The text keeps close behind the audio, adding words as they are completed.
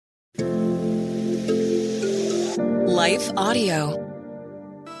Life Audio.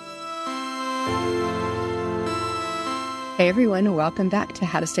 Hey everyone, welcome back to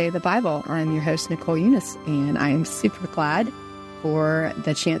How to Study the Bible. I'm your host, Nicole Eunice, and I am super glad for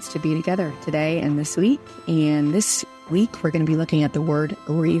the chance to be together today and this week. And this week, we're going to be looking at the word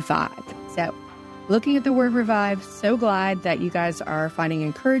revive. So, looking at the word revive, so glad that you guys are finding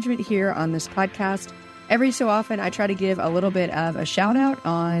encouragement here on this podcast. Every so often, I try to give a little bit of a shout out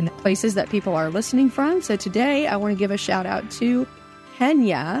on places that people are listening from. So today, I want to give a shout out to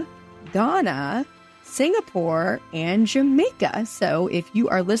Kenya, Ghana, Singapore, and Jamaica. So if you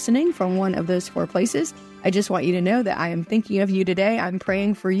are listening from one of those four places, I just want you to know that I am thinking of you today. I'm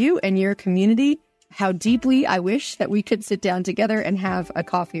praying for you and your community. How deeply I wish that we could sit down together and have a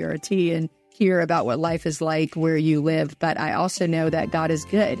coffee or a tea and hear about what life is like where you live. But I also know that God is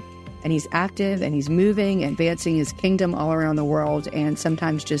good. And he's active and he's moving, advancing his kingdom all around the world. And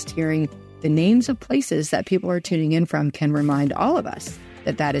sometimes just hearing the names of places that people are tuning in from can remind all of us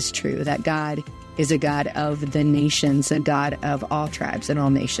that that is true, that God is a God of the nations, a God of all tribes and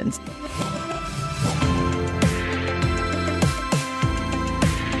all nations.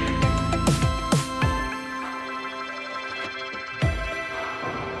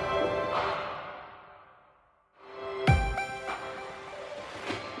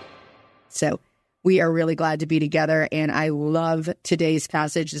 So we are really glad to be together, and I love today's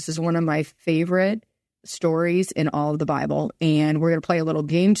passage. This is one of my favorite stories in all of the Bible, and we're going to play a little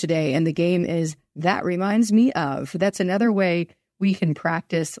game today, and the game is That Reminds Me Of. That's another way we can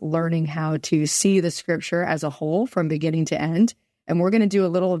practice learning how to see the scripture as a whole from beginning to end, and we're going to do a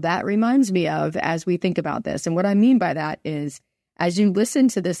little of That Reminds Me Of as we think about this. And what I mean by that is, as you listen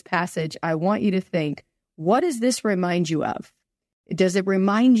to this passage, I want you to think, what does this remind you of? Does it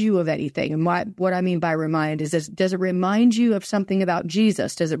remind you of anything? And what I mean by remind is, does it remind you of something about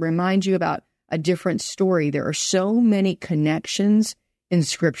Jesus? Does it remind you about a different story? There are so many connections in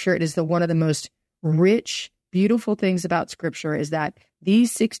Scripture. It is one of the most rich, beautiful things about Scripture is that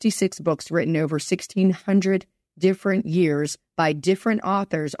these 66 books written over 1,600 different years by different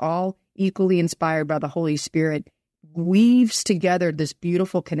authors, all equally inspired by the Holy Spirit, weaves together this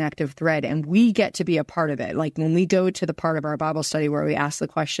beautiful connective thread, and we get to be a part of it. Like when we go to the part of our Bible study where we ask the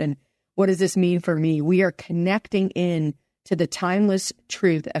question, what does this mean for me? We are connecting in to the timeless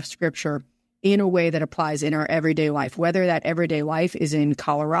truth of Scripture in a way that applies in our everyday life, whether that everyday life is in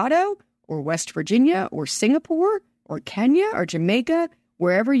Colorado or West Virginia or Singapore or Kenya or Jamaica,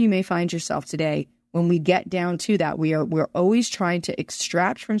 wherever you may find yourself today. When we get down to that, we're always trying to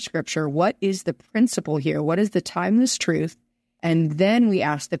extract from Scripture, what is the principle here? What is the timeless truth? And then we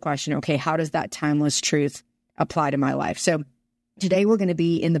ask the question, okay, how does that timeless truth apply to my life? So today we're going to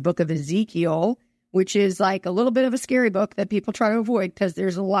be in the book of Ezekiel, which is like a little bit of a scary book that people try to avoid because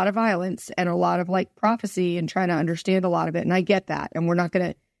there's a lot of violence and a lot of like prophecy and trying to understand a lot of it. And I get that. And we're not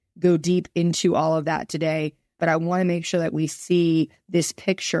going to go deep into all of that today. But I want to make sure that we see this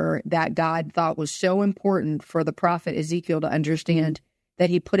picture that God thought was so important for the prophet Ezekiel to understand, that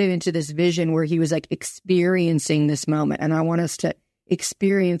he put it into this vision where he was like experiencing this moment. And I want us to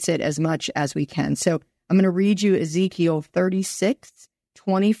experience it as much as we can. So I'm going to read you Ezekiel 36,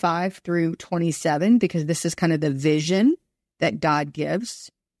 25 through 27, because this is kind of the vision that God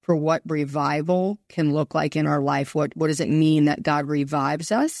gives for what revival can look like in our life. What does it mean that God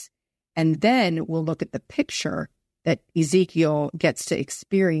revives us? And then we'll look at the picture that Ezekiel gets to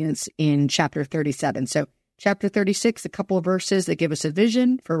experience in chapter 37. So chapter 36, a couple of verses that give us a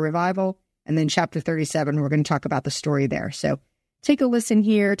vision for revival. And then chapter 37, we're going to talk about the story there. So take a listen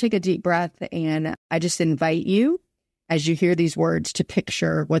here, take a deep breath. And I just invite you, as you hear these words, to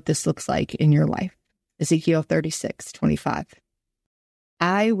picture what this looks like in your life. Ezekiel 36, 25.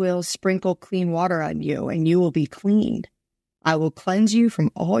 I will sprinkle clean water on you, and you will be clean. I will cleanse you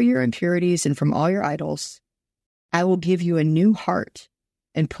from all your impurities and from all your idols. I will give you a new heart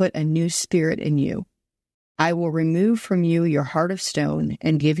and put a new spirit in you. I will remove from you your heart of stone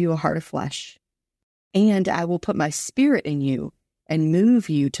and give you a heart of flesh. And I will put my spirit in you and move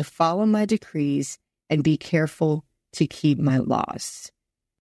you to follow my decrees and be careful to keep my laws.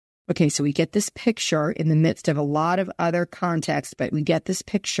 Okay, so we get this picture in the midst of a lot of other context, but we get this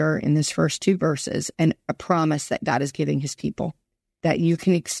picture in this first two verses and a promise that God is giving his people, that you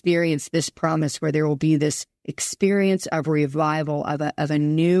can experience this promise where there will be this experience of revival, of a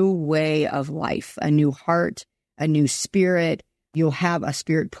new way of life, a new heart, a new spirit. You'll have a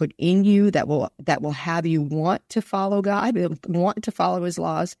spirit put in you that will have you want to follow God, want to follow his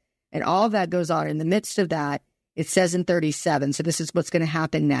laws, and all of that goes on. In the midst of that, it says in 37, so this is what's going to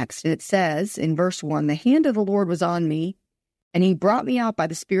happen next. And it says in verse 1, the hand of the Lord was on me, and he brought me out by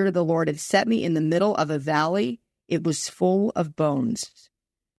the Spirit of the Lord and set me in the middle of a valley it was full of bones.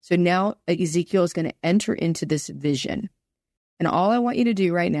 So now Ezekiel is going to enter into this vision. And all I want you to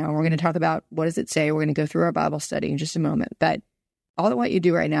do right now, we're going to talk about what does it say. We're going to go through our Bible study in just a moment. But all I want you to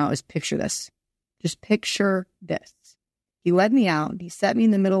do right now is picture this. Just picture this. He led me out. He set me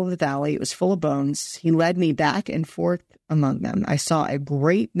in the middle of the valley. It was full of bones. He led me back and forth among them. I saw a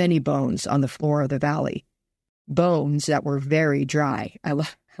great many bones on the floor of the valley. Bones that were very dry. I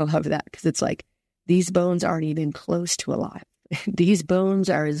love that because it's like, these bones aren't even close to alive. These bones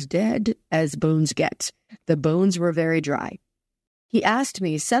are as dead as bones get. The bones were very dry. He asked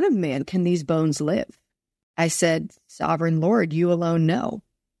me, Son of man, can these bones live? I said, Sovereign Lord, you alone know.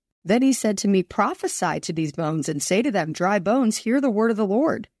 Then he said to me, prophesy to these bones and say to them, dry bones, hear the word of the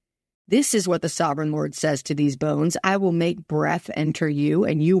Lord. This is what the Sovereign Lord says to these bones. I will make breath enter you,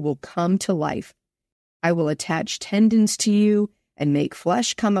 and you will come to life. I will attach tendons to you and make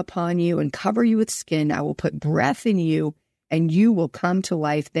flesh come upon you and cover you with skin. I will put breath in you, and you will come to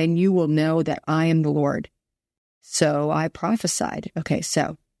life. Then you will know that I am the Lord. So I prophesied. Okay,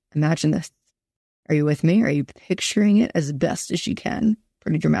 so imagine this. Are you with me? Are you picturing it as best as you can?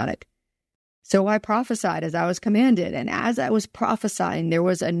 Pretty dramatic. So I prophesied as I was commanded. And as I was prophesying, there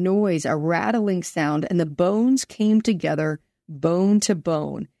was a noise, a rattling sound, and the bones came together, bone to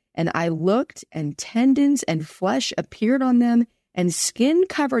bone. And I looked, and tendons and flesh appeared on them, and skin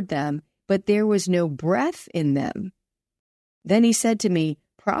covered them, but there was no breath in them. Then he said to me,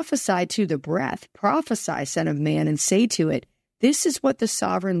 prophesy to the breath, prophesy, Son of man, and say to it, this is what the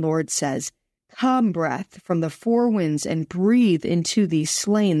Sovereign Lord says. Come, breath, from the four winds, and breathe into these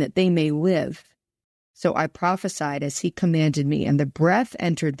slain that they may live. So I prophesied as he commanded me, and the breath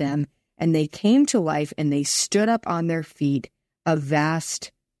entered them, and they came to life, and they stood up on their feet, a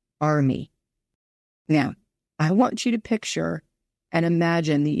vast army. Now, I want you to picture and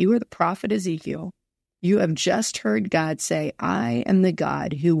imagine that you are the prophet Ezekiel. You have just heard God say, I am the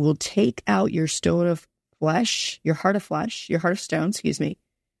God who will take out your stone of flesh, your heart of stone, excuse me.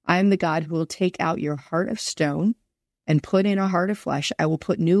 I am the God who will take out your heart of stone and put in a heart of flesh. I will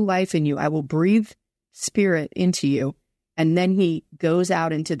put new life in you. I will breathe spirit into you. And then he goes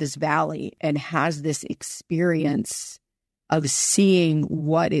out into this valley and has this experience of seeing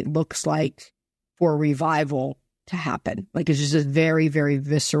what it looks like for revival to happen. Like, it's just a very, very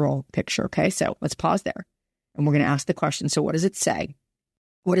visceral picture. Okay, so let's pause there. And we're going to ask the question. So what does it say?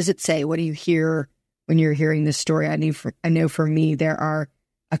 What does it say? What do you hear when you're hearing this story? I know for me, there are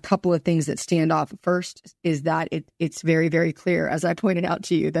a couple of things that stand off. First is that it's very, very clear, as I pointed out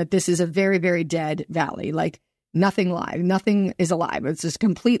to you, that this is a very, very dead valley. Like, nothing live, nothing is alive. It's just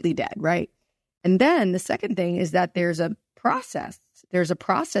completely dead, right? And then the second thing is that there's a process. There's a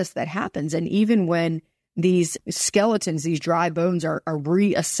process that happens. And even when these skeletons, these dry bones are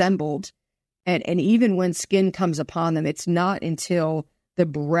reassembled, and even when skin comes upon them, it's not until the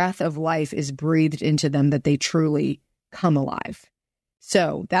breath of life is breathed into them that they truly come alive.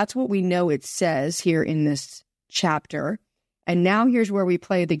 So that's what we know it says here in this chapter. And now here's where we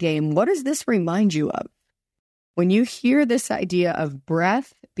play the game. What does this remind you of? When you hear this idea of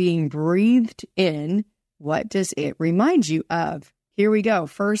breath being breathed in, what does it remind you of? Here we go.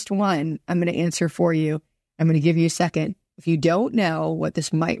 First one, I'm going to answer for you. I'm going to give you a second. If you don't know what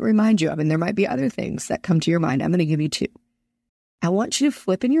this might remind you of, and there might be other things that come to your mind, I'm going to give you two. I want you to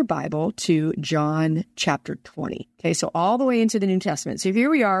flip in your Bible to John chapter 20. Okay, so all the way into the New Testament. So here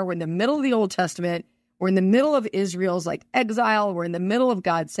we are. We're in the middle of the Old Testament. We're in the middle of Israel's exile. We're in the middle of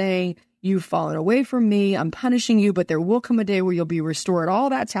God saying, you've fallen away from me. I'm punishing you, but there will come a day where you'll be restored. All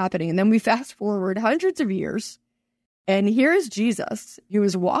that's happening. And then we fast forward hundreds of years. And here is Jesus who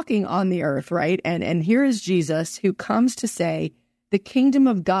is walking on the earth, right? And here is Jesus who comes to say, the kingdom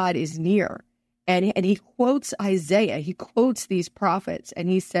of God is near. And he quotes Isaiah. He quotes these prophets. And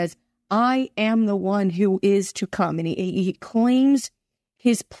he says, I am the one who is to come. And he claims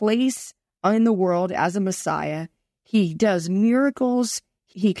his place in the world as a Messiah. He does miracles.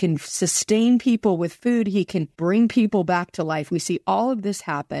 He can sustain people with food. He can bring people back to life. We see all of this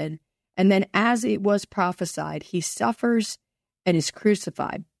happen. And then as it was prophesied, he suffers and is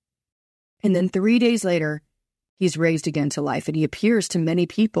crucified. And then 3 days later, he's raised again to life, and he appears to many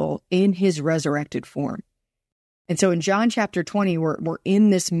people in his resurrected form. And so in John chapter 20, we're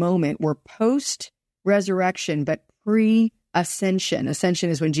in this moment. We're post-resurrection, but pre-ascension. Ascension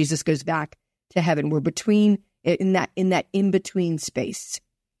is when Jesus goes back to heaven. We're between in that in-between space.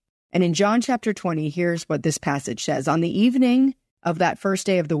 And in John chapter 20, here's what this passage says. On the evening of that first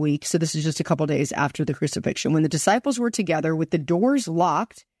day of the week, so this is just a couple days after the crucifixion, when the disciples were together with the doors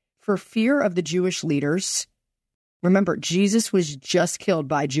locked for fear of the Jewish leaders. Remember, Jesus was just killed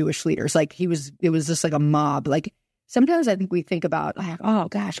by Jewish leaders. It was just like a mob. sometimes I think we think about, like, oh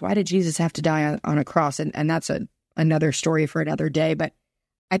gosh, why did Jesus have to die on a cross? And that's another story for another day. But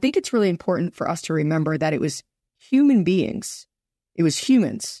I think it's really important for us to remember that it was human beings, it was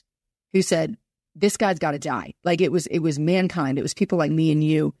humans who said, this guy's got to die. Like it was mankind. It was people like me and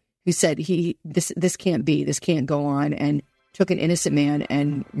you who said, this can't be, this can't go on, and took an innocent man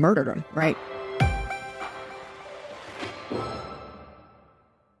and murdered him, right?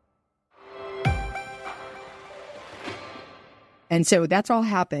 And so that's all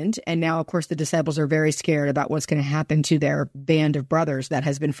happened. And now, of course, the disciples are very scared about what's going to happen to their band of brothers that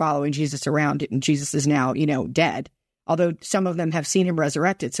has been following Jesus around. And Jesus is now, dead, although some of them have seen him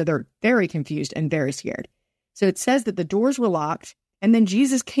resurrected. So they're very confused and very scared. So it says that the doors were locked, and then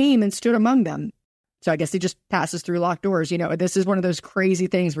Jesus came and stood among them. So I guess he just passes through locked doors. This is one of those crazy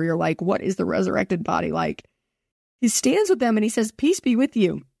things where you're like, what is the resurrected body like? He stands with them and he says, peace be with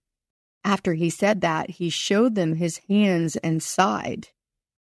you. After he said that, he showed them his hands and side.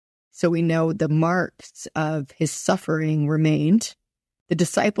 So we know the marks of his suffering remained. The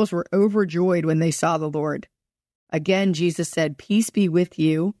disciples were overjoyed when they saw the Lord. Again, Jesus said, peace be with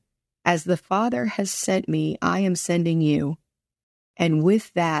you. As the Father has sent me, I am sending you. And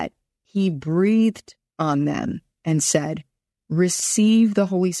with that, he breathed on them and said, receive the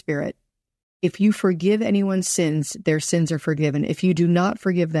Holy Spirit. If you forgive anyone's sins, their sins are forgiven. If you do not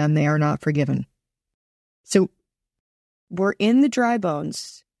forgive them, they are not forgiven. So we're in the dry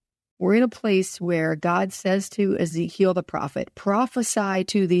bones. We're in a place where God says to Ezekiel the prophet, prophesy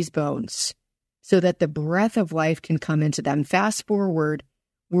to these bones so that the breath of life can come into them. Fast forward,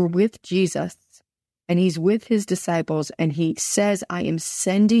 we're with Jesus. And he's with his disciples, and he says, I am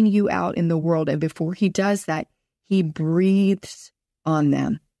sending you out in the world. And before he does that, he breathes on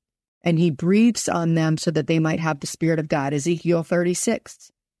them. And he breathes on them so that they might have the Spirit of God. Ezekiel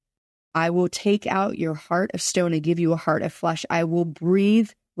 36, I will take out your heart of stone and give you a heart of flesh. I will breathe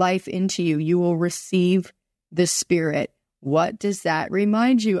life into you. You will receive the Spirit. What does that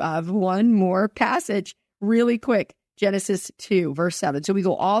remind you of? One more passage, really quick. Genesis 2, verse 7. So we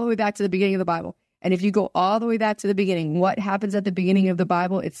go all the way back to the beginning of the Bible. And if you go all the way back to the beginning, what happens at the beginning of the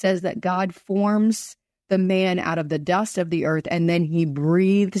Bible? It says that God forms the man out of the dust of the earth, and then he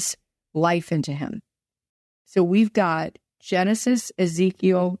breathes life into him. So we've got Genesis,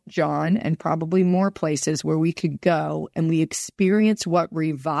 Ezekiel, John, and probably more places where we could go and we experience what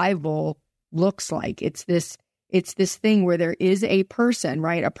revival looks like. It's this thing where there is a person,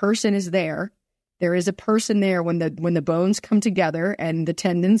 right? A person is there. There is a person there when the bones come together and the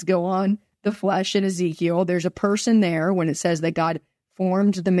tendons go on the flesh in Ezekiel. There's a person there when it says that God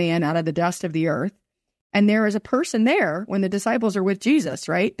formed the man out of the dust of the earth. And there is a person there when the disciples are with Jesus,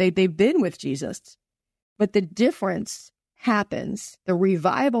 right? They've been with Jesus. But the difference happens, the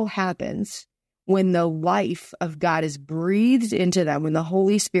revival happens when the life of God is breathed into them, when the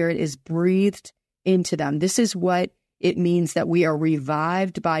Holy Spirit is breathed into them. This is what it means that we are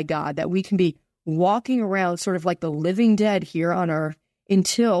revived by God, that we can be walking around sort of like the living dead here on earth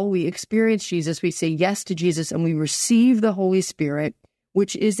until we experience Jesus. We say yes to Jesus and we receive the Holy Spirit,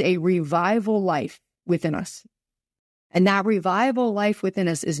 which is a revival life within us. And that revival life within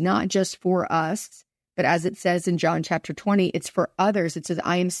us is not just for us, but as it says in John chapter 20, it's for others. It says,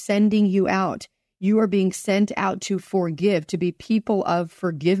 I am sending you out. You are being sent out to forgive, to be people of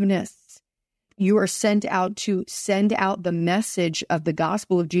forgiveness. You are sent out to send out the message of the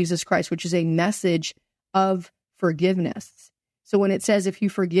gospel of Jesus Christ, which is a message of forgiveness. So when it says, if you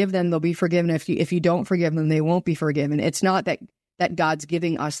forgive them, they'll be forgiven. If you don't forgive them, they won't be forgiven. It's not that God's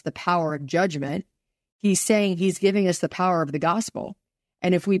giving us the power of judgment. He's saying he's giving us the power of the gospel.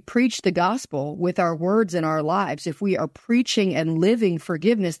 And if we preach the gospel with our words in our lives, if we are preaching and living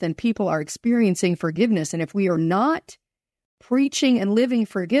forgiveness, then people are experiencing forgiveness. And if we are not preaching and living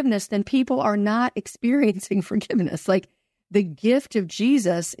forgiveness, then people are not experiencing forgiveness. Like the gift of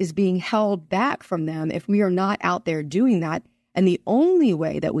Jesus is being held back from them if we are not out there doing that. And the only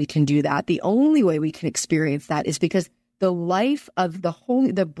way that we can do that, the only way we can experience that is because the life of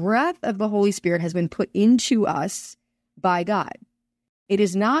the breath of the Holy Spirit has been put into us by God. It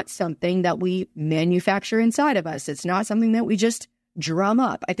is not something that we manufacture inside of us. It's not something that we just drum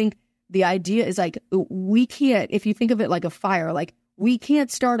up. I think the idea is like, we can't, if you think of it like a fire, like we can't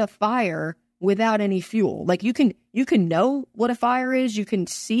start a fire without any fuel. Like you can know what a fire is. You can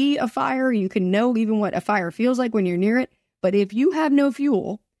see a fire. You can know even what a fire feels like when you're near it. But if you have no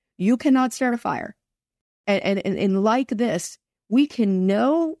fuel, you cannot start a fire. And like this, we can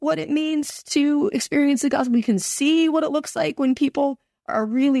know what it means to experience the gospel. We can see what it looks like when people are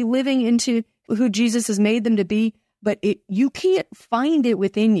really living into who Jesus has made them to be. But you can't find it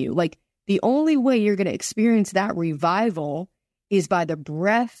within you. Like The only way you're going to experience that revival is by the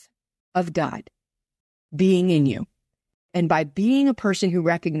breath of God being in you. And by being a person who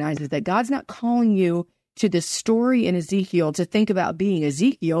recognizes that God's not calling you to the story in Ezekiel to think about being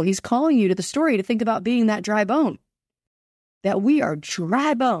Ezekiel. He's calling you to the story to think about being that dry bone. That we are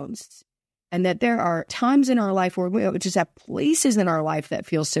dry bones. And that there are times in our life where we just have places in our life that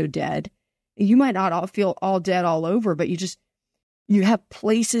feel so dead. You might not all feel all dead all over, but you have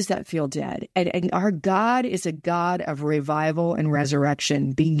places that feel dead. And our God is a God of revival and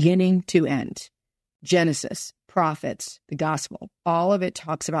resurrection, beginning to end. Genesis, prophets, the gospel, all of it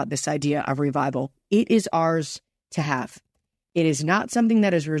talks about this idea of revival. It is ours to have. It is not something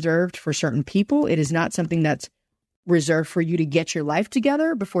that is reserved for certain people. It is not something that's reserved for you to get your life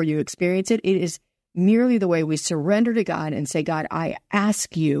together before you experience it. It is merely the way we surrender to God and say, God, I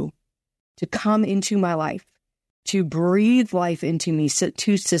ask you to come into my life, to breathe life into me,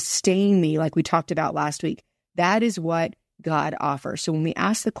 to sustain me, like we talked about last week. That is what God offers. So when we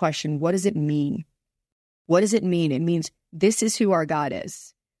ask the question, what does it mean? What does it mean? It means this is who our God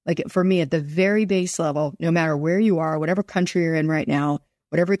is. Like for me, at the very base level, no matter where you are, whatever country you're in right now,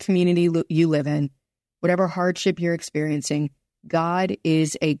 whatever community you live in, whatever hardship you're experiencing, God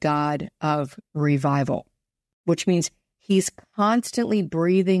is a God of revival, which means he's constantly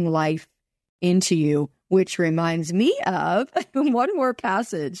breathing life into you, which reminds me of one more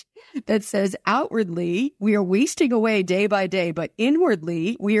passage that says, outwardly, we are wasting away day by day, but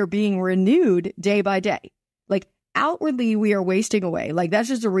inwardly, we are being renewed day by day. Like outwardly, we are wasting away. Like that's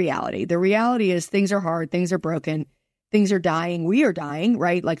just a reality. The reality is things are hard, things are broken, things are dying. We are dying,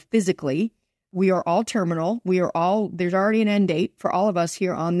 right? Like physically, we are all terminal. There's already an end date for all of us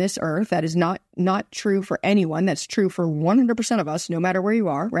here on this earth. That is not true for anyone. That's true for 100% of us, no matter where you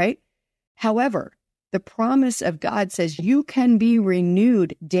are, right? However, the promise of God says you can be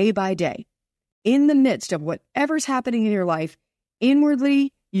renewed day by day. In the midst of whatever's happening in your life,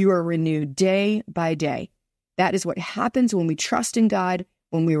 inwardly, you are renewed day by day. That is what happens when we trust in God,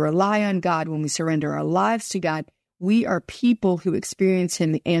 when we rely on God, when we surrender our lives to God. We are people who experience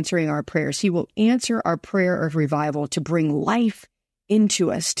him answering our prayers. He will answer our prayer of revival to bring life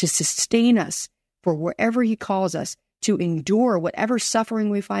into us, to sustain us for wherever he calls us, to endure whatever suffering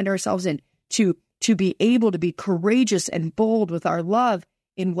we find ourselves in, to be able to be courageous and bold with our love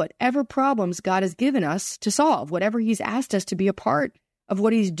in whatever problems God has given us to solve, whatever he's asked us to be a part of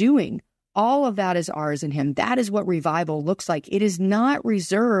what he's doing. All of that is ours in him. That is what revival looks like. It is not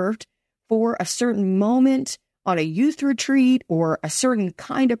reserved for a certain moment on a youth retreat or a certain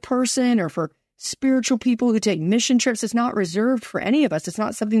kind of person or for spiritual people who take mission trips. It's not reserved for any of us. It's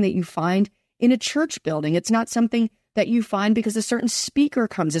not something that you find in a church building. It's not something that you find because a certain speaker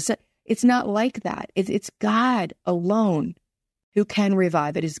comes. It's not like that. It's God alone who can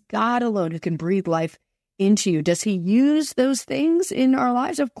revive. It is God alone who can breathe life into you. Does he use those things in our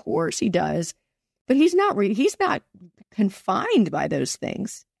lives? Of course he does. But he's not confined by those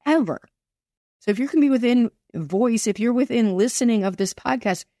things ever. So if you can be within voice, if you're within listening of this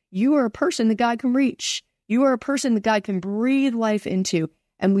podcast, you are a person that God can reach. You are a person that God can breathe life into.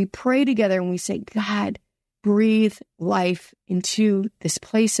 And we pray together and we say, God, breathe life into this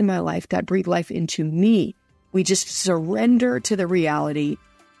place in my life. God, breathe life into me. We just surrender to the reality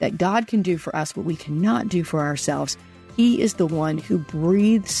that God can do for us what we cannot do for ourselves. He is the one who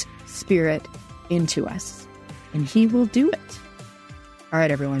breathes spirit into us, and he will do it. All right,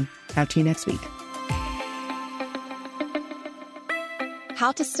 everyone. Talk to you next week.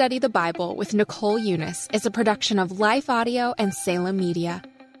 How to Study the Bible with Nicole Eunice is a production of Life Audio and Salem Media.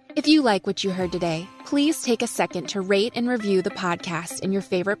 If you like what you heard today, please take a second to rate and review the podcast in your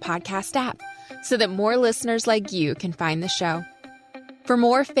favorite podcast app so that more listeners like you can find the show. For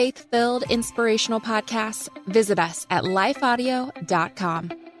more faith-filled, inspirational podcasts, visit us at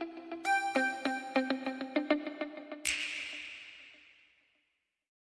lifeaudio.com.